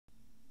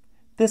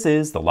This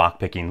is the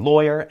Lockpicking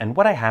Lawyer, and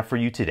what I have for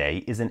you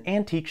today is an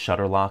antique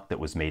shutter lock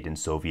that was made in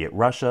Soviet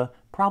Russia,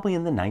 probably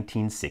in the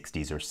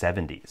 1960s or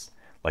 70s.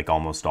 Like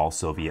almost all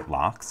Soviet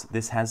locks,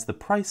 this has the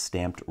price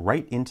stamped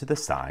right into the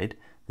side.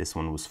 This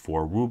one was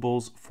 4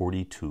 rubles,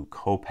 42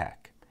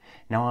 kopek.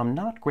 Now, I'm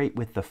not great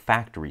with the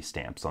factory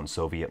stamps on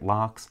Soviet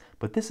locks,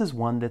 but this is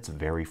one that's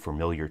very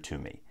familiar to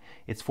me.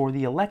 It's for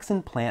the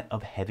Aleksin plant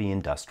of heavy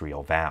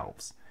industrial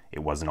valves.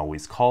 It wasn't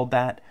always called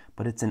that,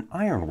 but it's an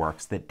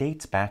ironworks that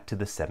dates back to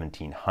the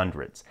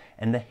 1700s,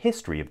 and the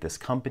history of this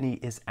company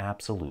is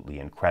absolutely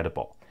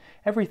incredible.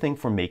 Everything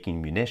from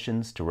making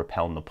munitions to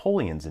repel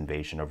Napoleon's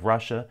invasion of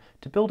Russia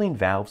to building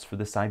valves for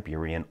the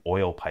Siberian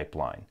oil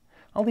pipeline.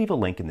 I'll leave a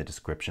link in the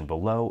description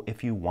below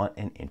if you want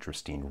an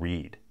interesting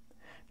read.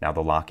 Now,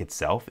 the lock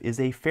itself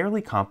is a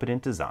fairly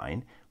competent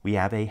design. We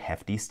have a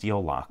hefty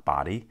steel lock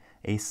body,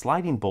 a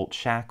sliding bolt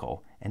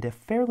shackle, and a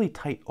fairly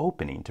tight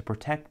opening to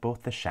protect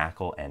both the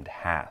shackle and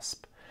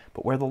hasp.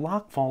 But where the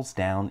lock falls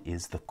down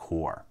is the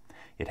core.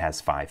 It has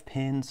 5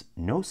 pins,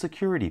 no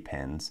security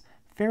pins,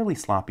 fairly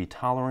sloppy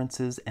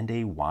tolerances, and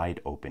a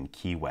wide open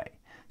keyway.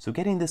 So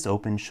getting this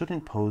open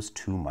shouldn't pose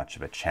too much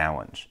of a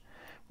challenge.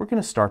 We're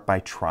going to start by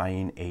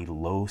trying a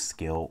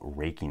low-skill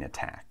raking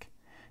attack.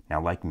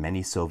 Now, like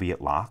many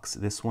Soviet locks,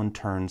 this one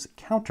turns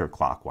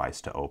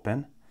counterclockwise to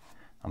open.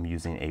 I'm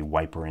using a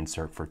wiper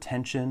insert for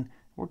tension.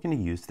 We're going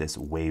to use this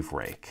wave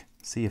rake.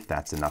 See if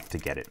that's enough to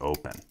get it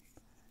open.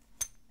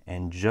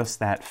 And just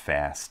that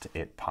fast,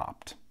 it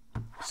popped.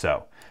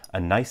 So, a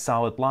nice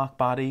solid lock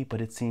body,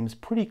 but it seems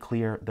pretty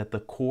clear that the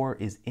core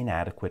is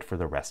inadequate for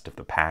the rest of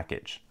the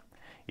package.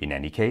 In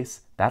any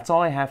case, that's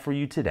all I have for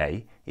you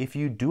today. If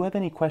you do have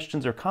any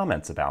questions or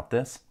comments about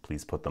this,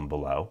 please put them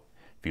below.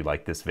 If you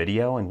like this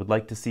video and would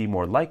like to see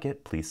more like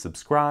it, please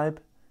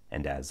subscribe.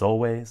 And as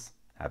always,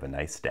 have a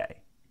nice day.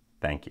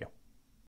 Thank you.